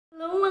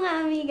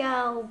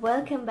y'all!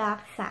 Welcome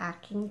back sa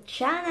aking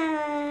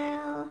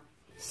channel!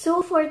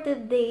 So, for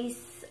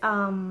today's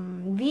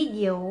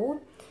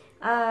video,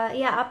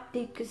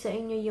 i-update ko sa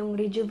inyo yung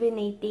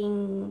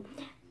Rejuvinating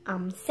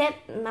set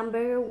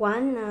number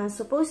 1 na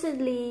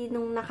supposedly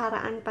nung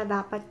nakaraan pa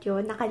dapat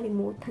yon,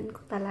 nakalimutan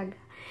ko talaga.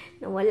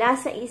 Nawala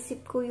sa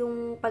isip ko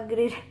yung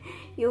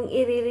yung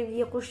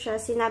i-review ko siya.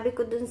 Sinabi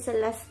ko dun sa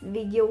last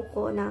video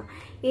ko na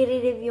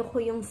i-review ko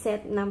yung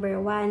set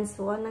number 1.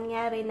 So, anong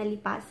nangyari?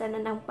 Nalipasan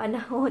na ng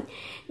panahon.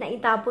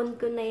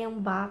 Naitapon ko na yung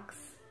box.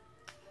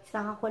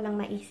 Saka ko lang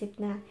naisip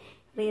na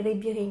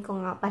re-reviewin ko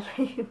nga pala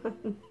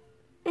yun.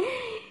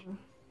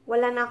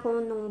 Wala na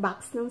ako nung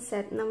box ng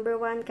set number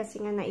 1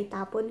 kasi nga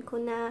naitapon ko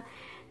na.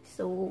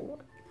 So,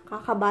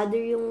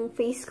 kakabother yung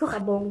face ko.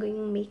 Kabongga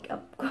yung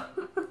makeup ko.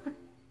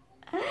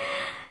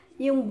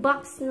 Yung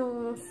box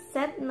ng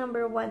set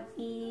number 1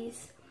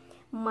 is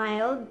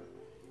mild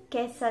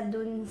kesa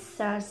dun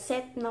sa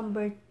set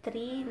number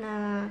 3 na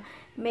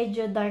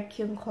medyo dark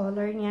yung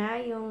color niya.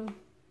 Yung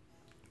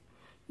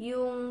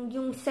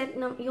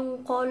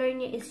color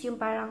niya is yung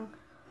parang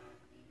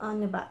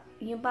ano ba?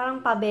 Yung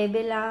parang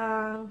pabebe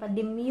lang,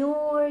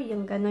 pa-demure,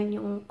 yung ganon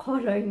yung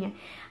color niya.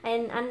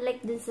 And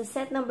unlike dun sa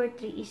set number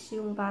 3 is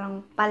yung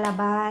parang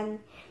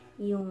palaban,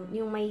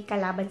 yung may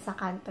kalaban sa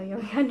kanto,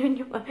 yung ganun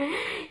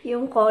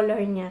yung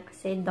color niya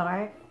kasi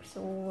dark.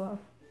 So,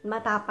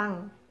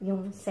 matapang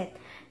yung set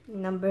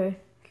number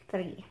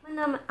 3.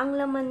 Ang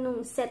laman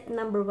ng set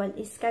number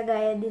 1 is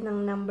kagaya din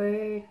ng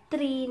number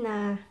 3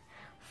 na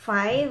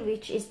 5,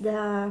 which is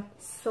the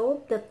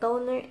soap, the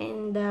toner,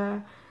 and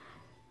the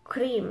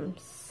cream.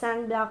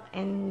 Sunblock,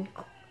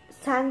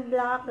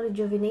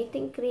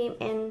 rejuvenating cream,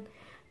 and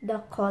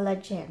the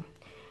collagen.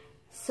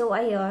 So,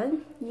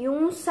 ayun.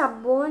 Yung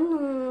sabon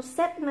ng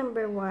set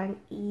number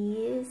 1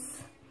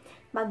 is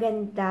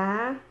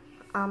maganda.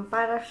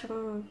 Para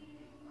siyang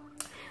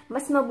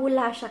mas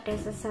mabula siya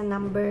kesa sa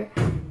number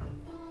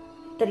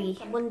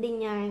 3. Sabon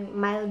din niya,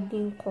 mild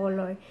din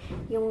color.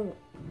 Yung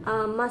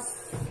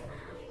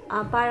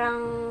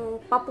parang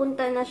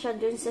papunta na siya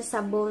dun sa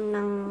sabon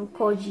ng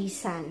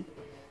Kojisan.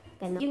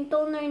 Ganun. Yung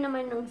toner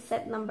naman ng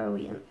set number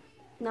 1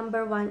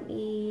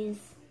 is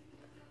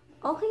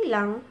okay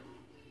lang.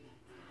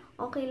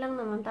 Okay lang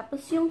naman.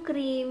 Tapos yung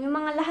cream, yung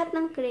mga lahat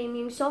ng cream,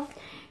 yung soft,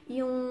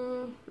 yung,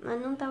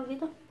 anong tawag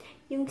dito?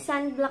 Yung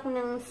sunblock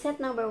ng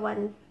set number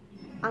 1,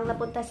 ang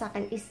napunta sa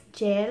akin is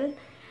gel.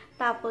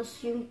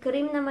 Tapos yung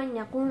cream naman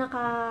niya, kung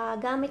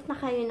nakagamit na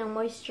kayo ng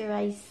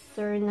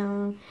moisturizer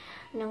ng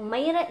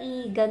Mayra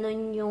E,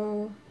 ganun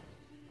yung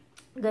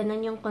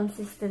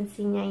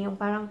consistency niya. Yung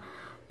parang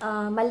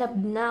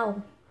malabnaw.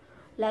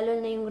 Lalo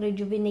na yung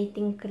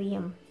rejuvenating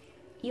cream.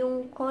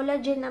 Yung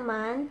collagen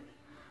naman,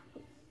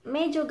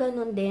 medyo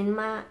ganun din,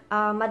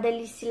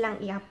 madali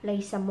silang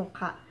i-apply sa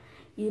mukha.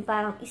 Yung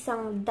parang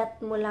isang dot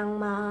mo lang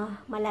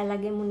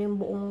malalagay mo na yung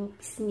buong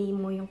pisngi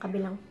mo, yung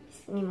kabilang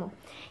pisngi mo.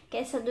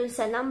 Kesa dun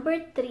sa number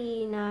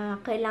 3 na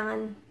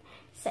kailangan,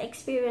 sa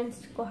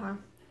experience ko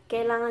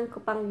kailangan ko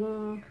pang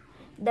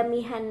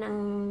damihan ng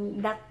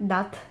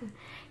dot.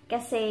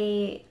 Kasi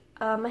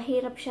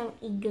mahirap siyang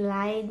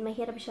i-glide,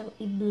 mahirap siyang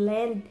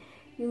i-blend.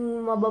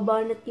 Yung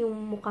mababanat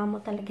yung mukha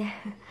mo talaga.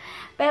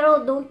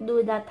 Pero don't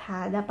do that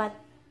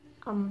Dapat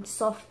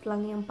soft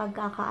lang yung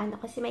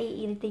pagkakaano kasi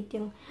mai-irritate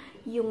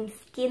yung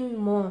skin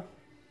mo.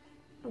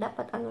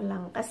 Dapat ano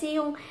lang. Kasi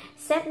yung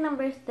set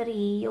number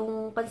 3,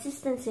 yung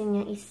consistency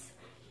niya is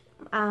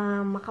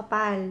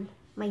makapal.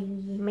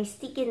 May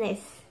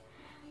stickiness.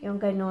 Yung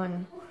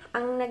ganon.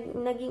 Ang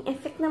naging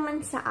effect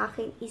naman sa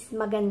akin is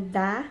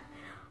maganda.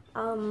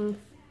 2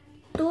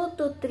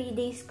 to 3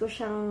 days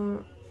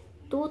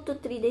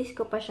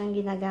ko pa siyang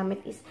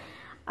ginagamit is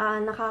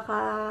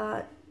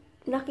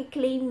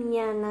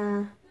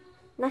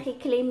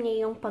nakiklaim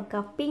niya yung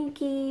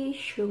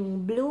pagka-pinkish,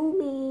 yung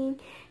blooming,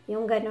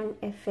 yung ganon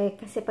effect.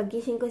 Kasi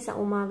pagising ko sa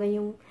umaga,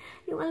 yung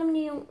alam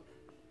niyo,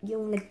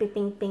 yung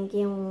nagpipink-pink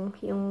yung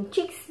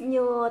cheeks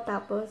nyo,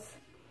 tapos,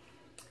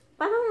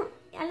 parang,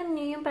 alam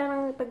niyo, yung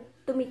parang pag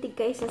tumitig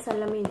kayo sa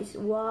salamin is,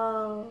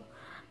 wow,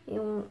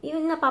 yung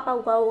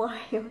napapawawa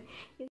yun.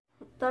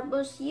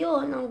 Tapos,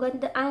 yun, ang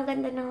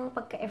ganda ng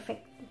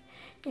pagka-effect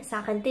niya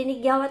sa akin.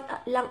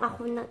 Tinigyawat lang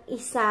ako ng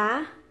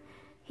isa,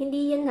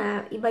 hindi yan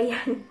iba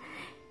yan.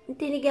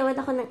 Tinigawan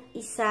ako ng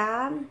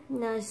isa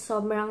na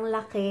sobrang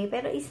laki,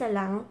 pero isa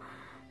lang,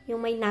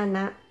 yung may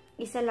nana,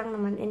 isa lang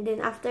naman. And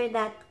then after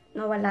that,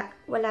 wala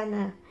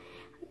na.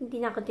 Hindi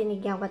na ako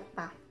tinigawat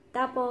pa.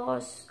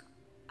 Tapos,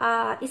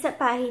 isa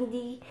pa,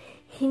 hindi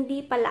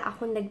pala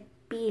ako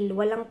nag-peel.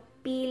 Walang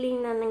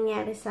peeling na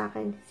nangyari sa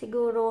akin.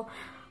 Siguro,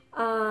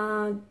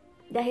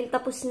 dahil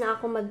tapos na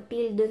ako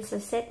mag-peel dun sa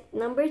set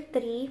number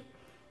 3,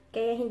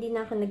 kaya hindi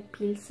na ako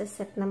nag-peel sa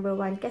set number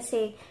 1.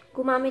 Kasi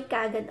gumamit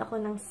kaagad ako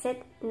ng set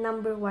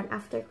number 1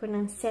 after ko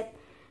ng set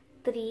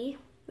 3.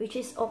 Which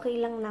is okay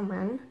lang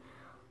naman.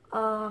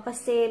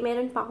 Kasi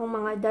meron pa akong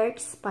mga dark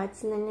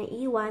spots na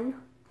naiwan.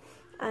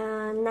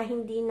 Na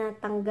hindi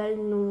natanggal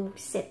nung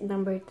set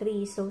number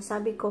 3. So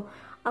sabi ko,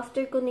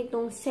 after ko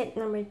nitong set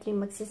number 3,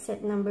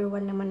 magsa-set number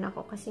 1 naman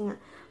ako. Kasi nga,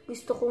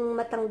 gusto kong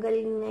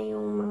matanggalin na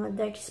yung mga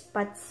dark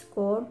spots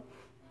ko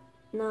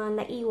na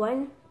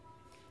naiwan.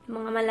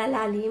 Mga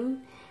malalalim.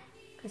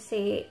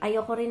 Kasi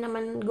ayoko rin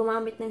naman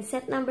gumamit ng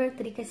set number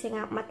 3 kasi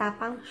nga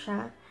matapang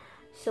siya.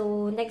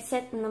 So,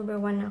 nag-set number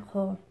 1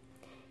 ako.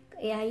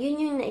 Kaya,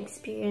 yun yung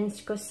na-experience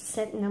ko sa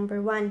set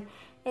number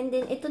 1. And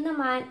then, ito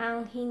naman,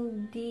 ang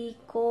hindi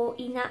ko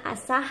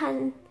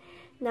inaasahan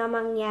na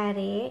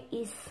mangyari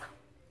is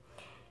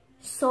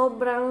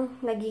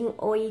sobrang naging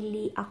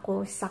oily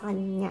ako sa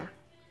kanya.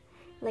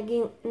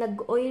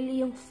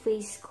 Nag-oily yung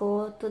face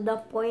ko to the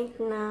point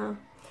na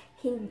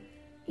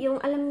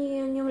yung alam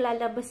niyo yun, yung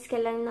lalabas ka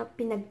lang na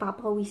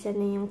pinagpapawisan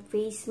na yung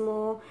face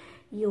mo,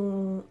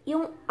 yung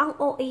ang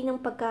OA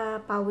ng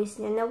pagkapawis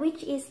niya, na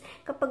which is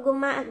kapag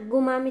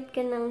gumamit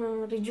ka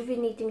ng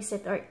rejuvenating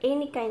set or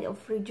any kind of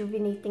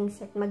rejuvenating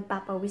set,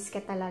 magpapawis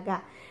ka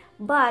talaga.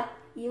 But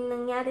yung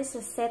nangyari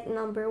sa set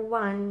number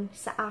 1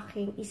 sa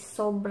akin is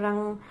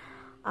sobrang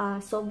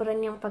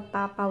niyang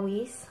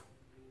pagpapawis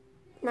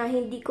na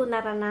hindi ko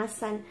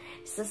naranasan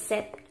sa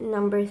set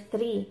number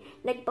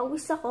 3.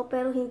 Nagpawis ako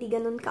pero hindi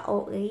ganun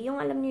ka-OA. Yung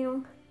alam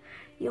niyo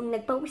yung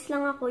nagpawis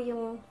lang ako,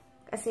 yung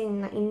kasi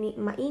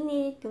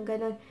mainit, yung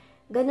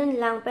ganun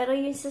lang. Pero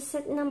yung sa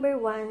set number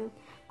 1,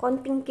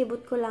 konting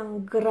kibot ko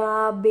lang,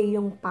 grabe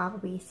yung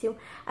pawis. Yung,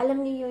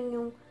 alam niyo yun,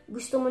 yung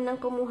gusto mo nang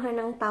kumuha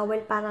ng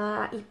towel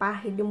para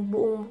ipahid yung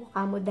buong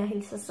mukha mo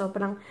dahil sa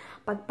sobrang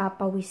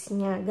pagpapawis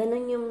niya.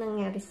 Ganun yung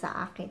nangyari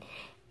sa akin.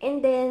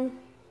 And then,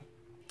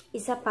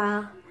 isa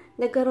pa,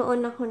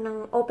 nagkaroon ako ng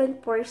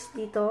open pores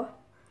dito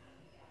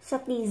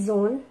sa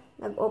T-zone.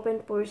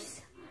 Nag-open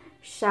pores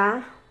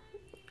siya.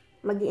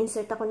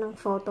 Mag-i-insert ako ng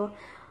photo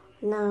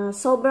na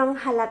sobrang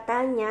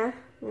halata niya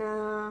na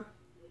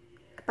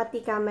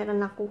pati camera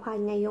nakuha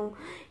niya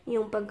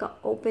yung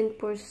pagka-open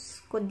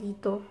pores ko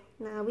dito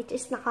na which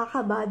is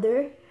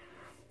nakaka-bother.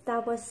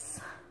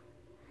 Tapos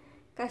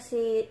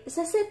kasi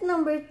sa set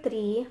number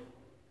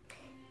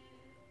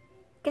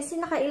 3 kasi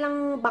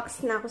nakailang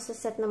box na ako sa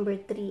set number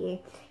 3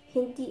 eh.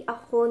 Hindi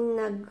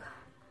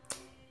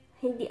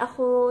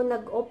ako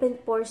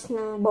nag-open pores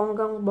ng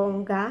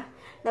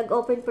bonggang-bongga.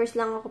 Nag-open pores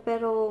lang ako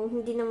pero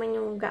hindi naman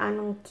yung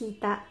gaanong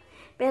kita.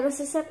 Pero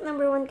sa set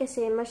number 1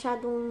 kasi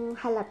masyadong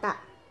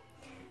halata.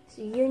 So,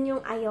 yun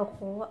yung ayaw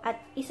ko. At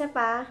isa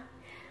pa,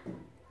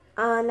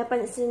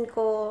 napansin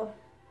ko,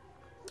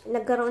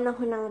 nagkaroon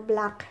ako ng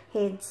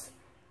blackheads.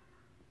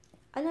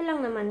 Ano lang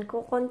naman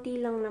ko, konti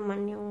lang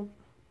naman yung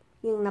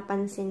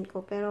napansin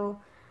ko. Pero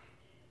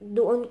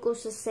doon ko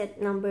sa set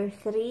number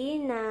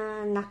 3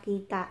 na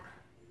nakita.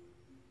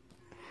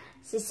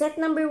 Sa set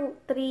number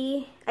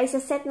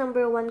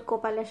 1 ko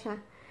pala siya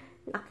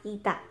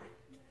nakita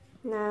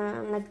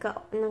na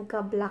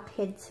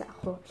nagka-blackheads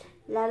ako.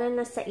 Lalo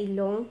na sa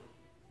ilong.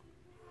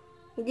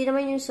 Hindi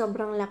naman yung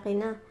sobrang laki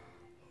na.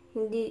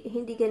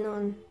 Hindi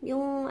ganoon.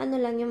 Yung ano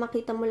lang, yung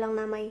makita mo lang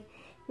na may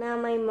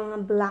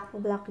mga black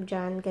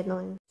dyan,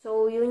 ganoon.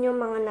 So, yun yung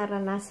mga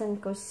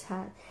naranasan ko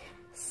sa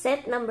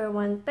set number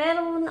 1.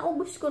 Pero,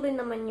 naubos ko rin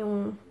naman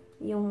yung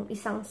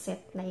isang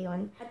set na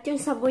yon. At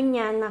yung sabon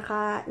niya,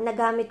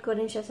 nagamit ko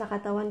rin siya sa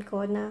katawan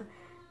ko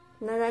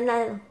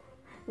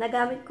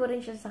nagamit ko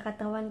rin siya sa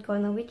katawan ko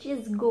na which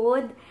is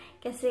good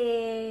kasi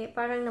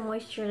parang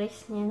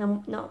na-moisturize niya,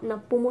 na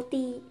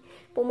pumuti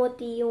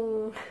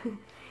yung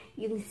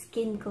yung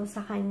skin ko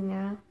sa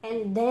kanya.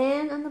 And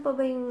then, ano pa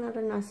ba yung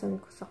naranasan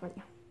ko sa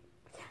kanya?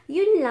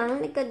 Yun lang,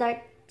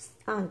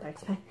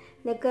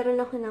 nagkaroon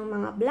ako ng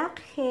mga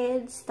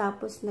blackheads,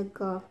 tapos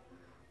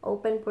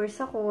open pores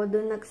ako,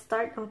 doon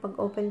nag-start ang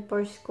pag-open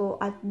pores ko,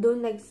 at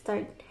doon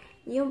nag-start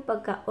yung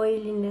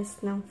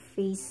pagka-oiliness ng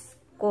face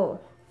ko.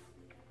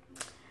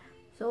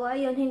 So,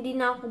 ayun, hindi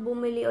na ako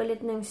bumili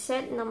ulit ng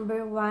set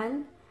number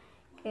 1,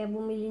 kaya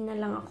bumili na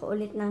lang ako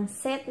ulit ng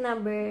set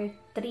number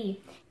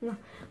 3. No,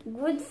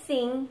 good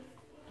thing,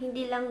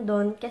 hindi lang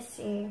doon,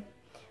 kasi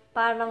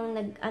parang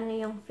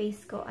yung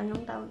face ko,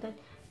 anong tawag doon?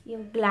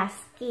 Yung glass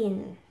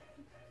skin.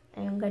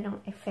 Ayun,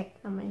 ganong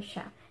effect naman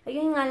siya.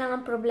 Ayun nga lang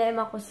ang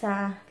problema ko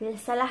sa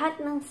lahat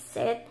ng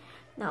set.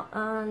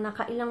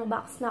 Nakailang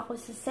box na ako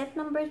sa set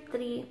number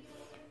 3.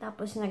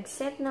 Tapos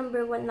nag-set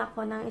number 1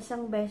 ako ng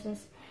isang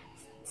beses.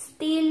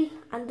 Still,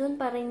 andun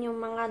pa rin yung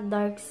mga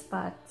dark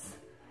spots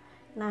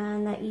na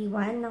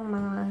naiwan ng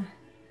mga...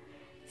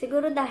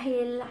 Siguro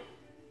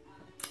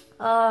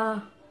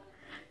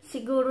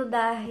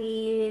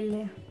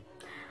dahil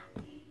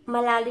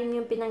malalim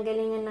yung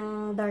pinanggalingan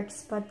ng dark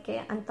spot,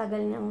 kaya ang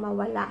tagal niyang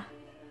mawala.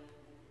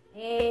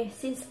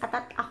 Since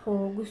atat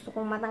ako, gusto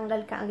kong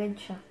matanggal ka agad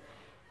siya.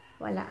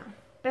 Wala.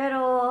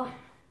 Pero,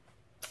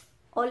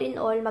 all in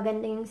all,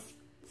 maganda yung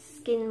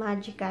Skin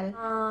Magical.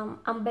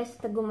 Ang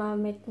best na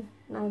gumamit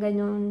ng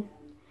ganun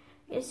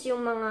is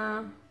yung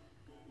mga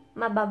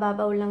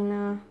mabababaw lang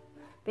na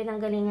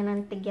pinanggalingan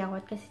ng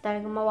tigyawat kasi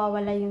talaga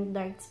mawawala yung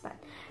dark spot.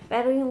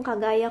 Pero yung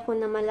kagaya ko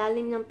na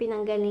malalim ng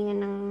pinanggalingan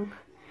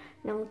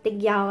ng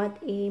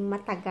tigyawat,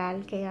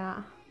 matagal.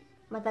 Kaya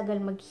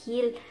matagal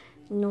mag-heal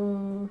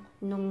nung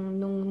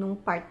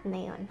part na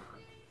yon.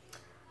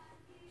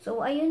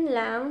 So, ayun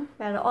lang.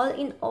 Pero all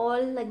in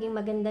all, naging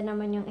maganda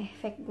naman yung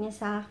effect niya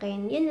sa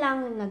akin. Yun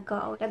lang,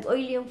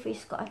 nag-oil yung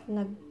face ko at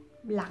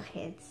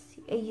nag-blackheads.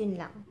 Ayun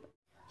lang.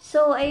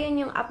 So,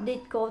 ayun yung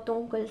update ko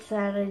tungkol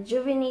sa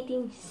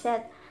Rejuvinating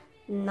set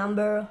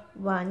number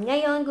 1.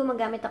 Ngayon,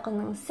 gumagamit ako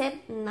ng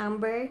set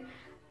number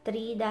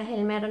 3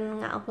 dahil meron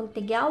nga akong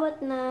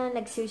tigawat na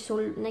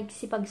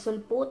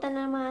nagsipagsulputan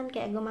naman.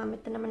 Kaya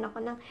gumamit na naman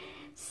ako ng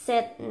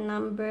set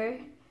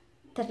number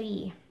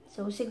 3.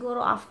 So,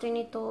 siguro after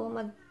nito,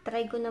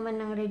 mag-try ko naman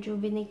ng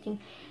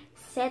Rejuvinating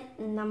set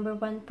number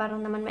 1 para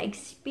naman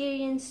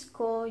ma-experience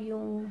ko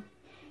yung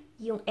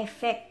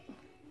effect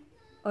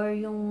or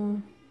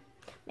yung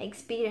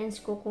ma-experience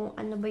ko kung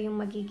ano ba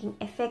yung magiging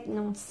effect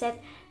ng set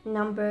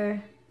number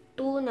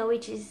 2 na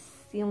which is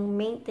yung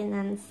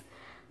maintenance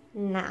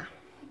na.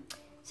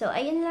 So,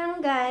 ayun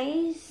lang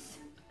guys.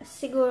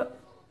 Siguro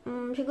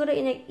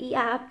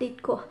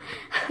i-update ko.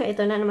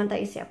 Ito na naman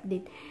tayo si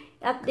update.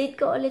 Update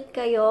ko ulit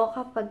kayo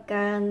kapag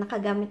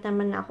nakagamit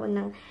naman ako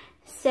ng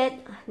set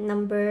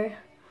number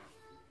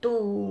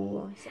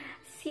 2.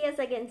 See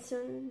us again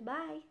soon.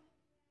 Bye!